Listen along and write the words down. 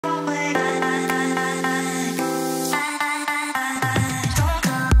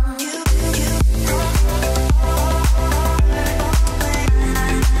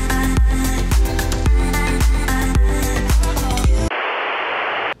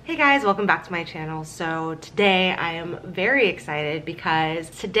Hey guys, welcome back to my channel. So today I am very excited because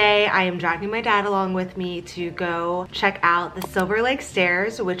today I am dragging my dad along with me to go check out the Silver Lake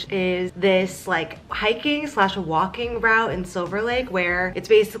Stairs, which is this like hiking slash walking route in Silver Lake where it's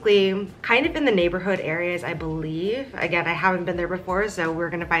basically kind of in the neighborhood areas, I believe. Again, I haven't been there before, so we're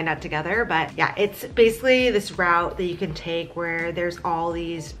gonna find out together. But yeah, it's basically this route that you can take where there's all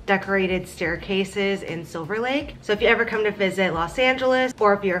these decorated staircases in Silver Lake. So if you ever come to visit Los Angeles,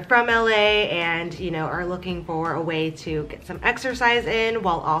 or if you're from LA and are looking for a way to get some exercise in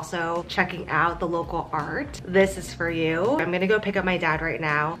while also checking out the local art, this is for you. I'm gonna go pick up my dad right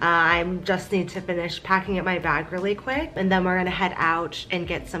now. I just need to finish packing up my bag really quick, and then we're gonna head out and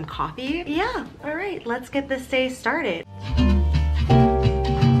get some coffee. Yeah, all right, let's get this day started.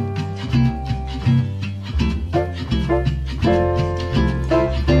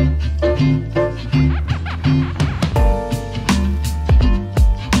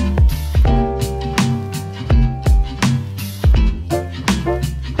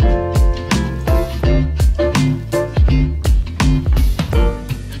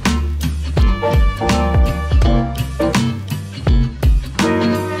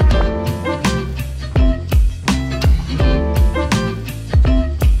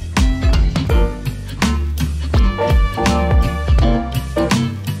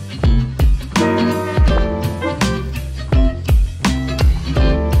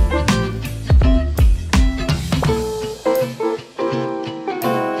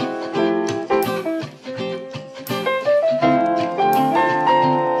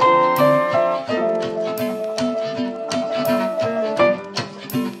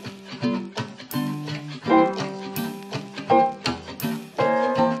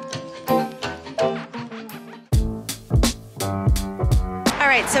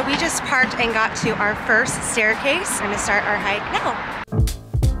 So we just parked and got to our first staircase. We're gonna start our hike now.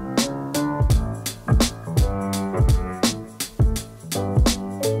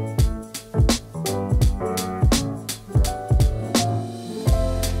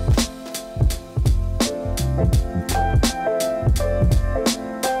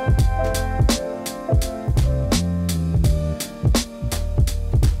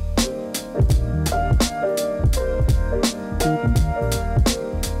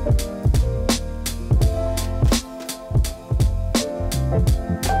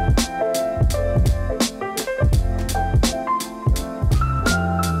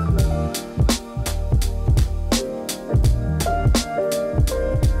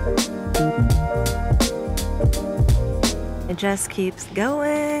 It just keeps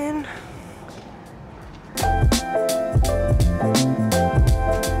going.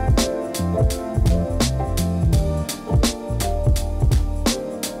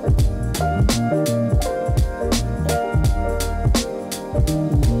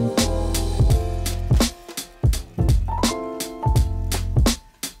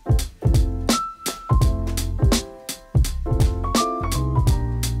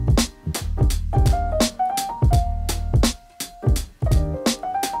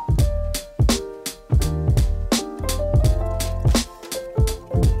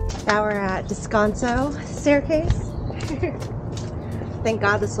 Now we're at Descanso staircase. Thank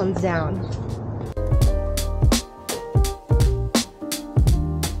God this one's down.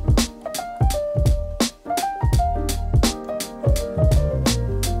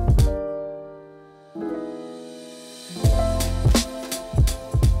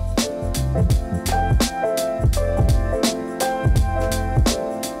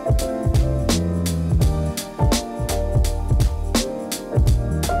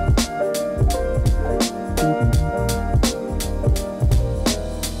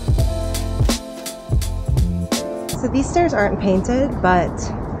 So these stairs aren't painted, but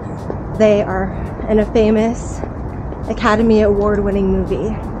they are in a famous Academy Award-winning movie.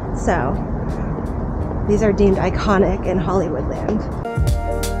 So these are deemed iconic in Hollywoodland.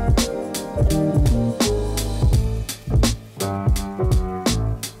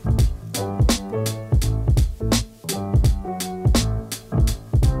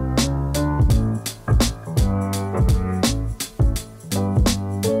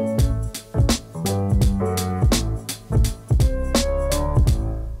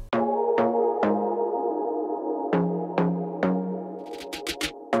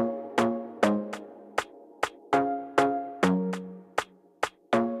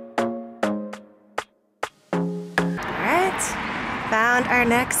 Found our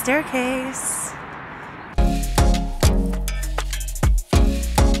next staircase.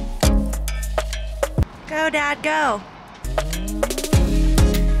 Go, Dad, go.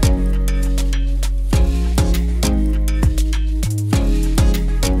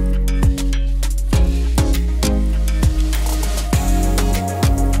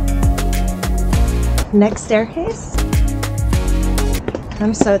 Next staircase.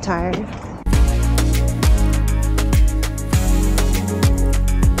 I'm so tired.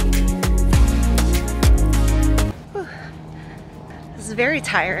 Whew. This is very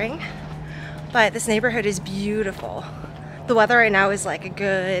tiring, but this neighborhood is beautiful. The weather right now is like a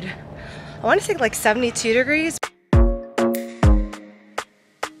good, I want to say like 72 degrees.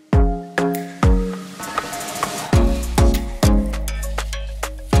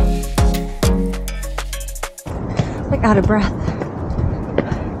 Like out of breath.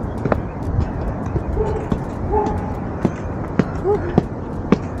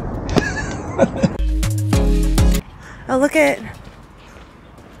 Oh, look at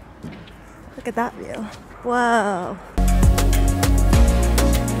that view. Whoa.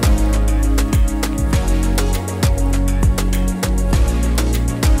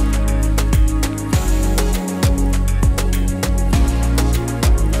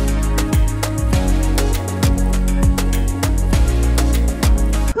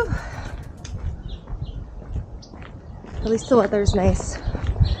 At least the weather's nice.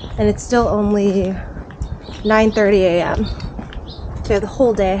 And it's still only 9:30 a.m. So we have the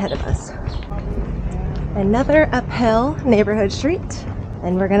whole day ahead of us. Another uphill neighborhood street.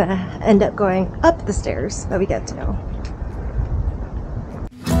 And we're gonna end up going up the stairs that we get to.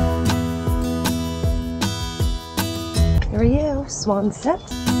 Here are you, Swan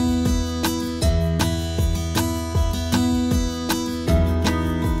steps.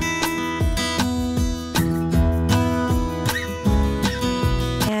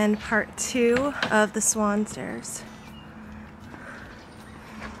 And part 2 of the Swan stairs.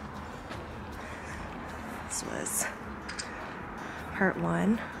 This was part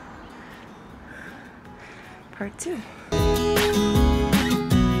 1, part 2.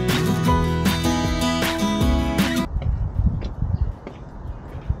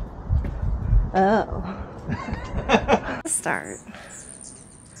 Oh. Start.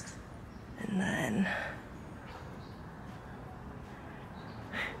 And then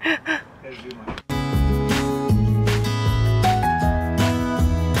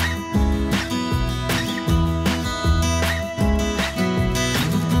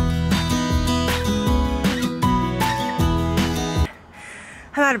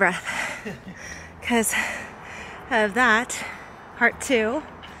I'm out of breath because of that. Part 2.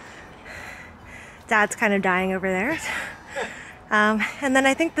 Dad's kind of dying over there. And then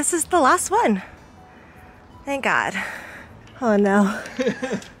I think this is the last one. Thank God. Oh no.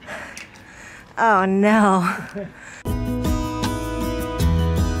 Oh no.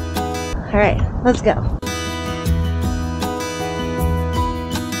 All right, let's go.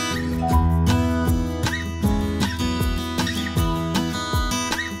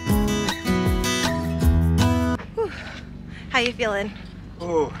 Whew. How you feeling?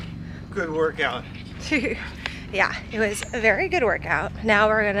 Oh, good workout. Yeah, it was a very good workout. Now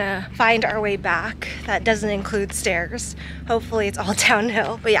we're gonna find our way back. That doesn't include stairs. Hopefully it's all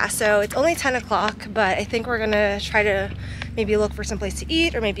downhill. But yeah, so it's only 10 o'clock, but I think we're gonna try to maybe look for some place to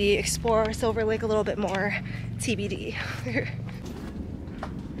eat or maybe explore Silver Lake a little bit more. TBD.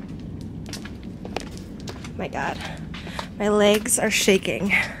 My God, my legs are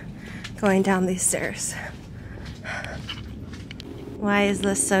shaking going down these stairs. Why is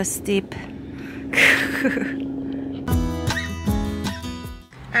this so steep?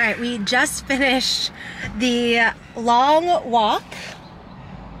 All right, we just finished the long walk.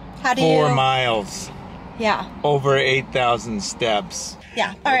 How do 4 miles. Yeah. Over 8,000 steps.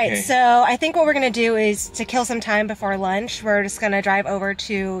 Yeah. All right. Okay. So I think what we're gonna do is to kill some time before lunch. We're just gonna drive over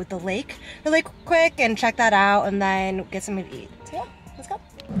to the lake really quick and check that out, and then get something to eat. So yeah, let's go.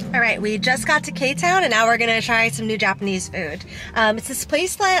 All right, we just got to K-Town and now we're gonna try some new Japanese food. It's this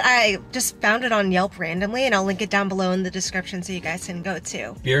place that I just found it on Yelp randomly, and I'll link it down below in the description so you guys can go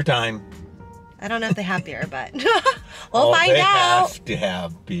to. Beer time. I don't know if they have beer, but we'll find out. They have to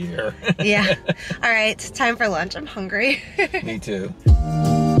have beer. Yeah. All right, time for lunch. I'm hungry. Me too.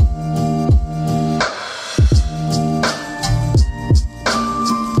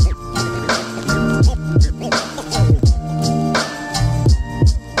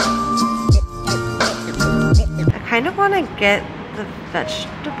 I kind of want to get the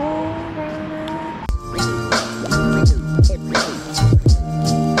vegetable ramen.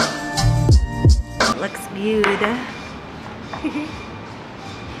 Looks good.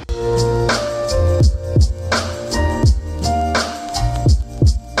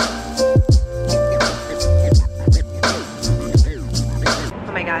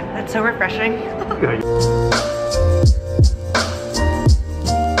 Oh my God, that's so refreshing.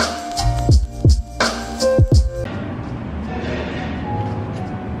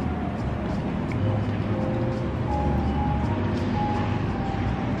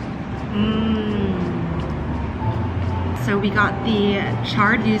 the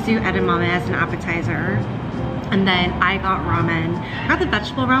charred yuzu edamame as an appetizer. And then I got ramen. I got the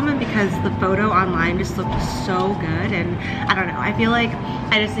vegetable ramen because the photo online just looked so good, and I don't know, I feel like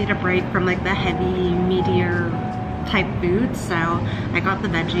I just need a break from like the heavy, meatier type food, so I got the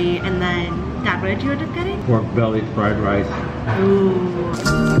veggie. And then, Dad, what did you end up getting? Pork belly fried rice. Ooh.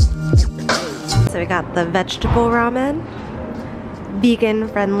 So we got the vegetable ramen, vegan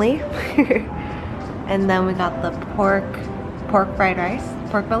friendly. And then we got the pork fried rice.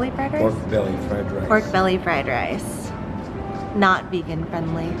 Pork belly fried rice? Pork belly fried rice. Pork belly fried rice. Not vegan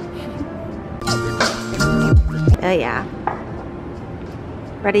friendly. Oh yeah.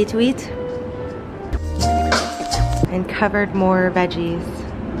 Ready to eat? And covered more veggies.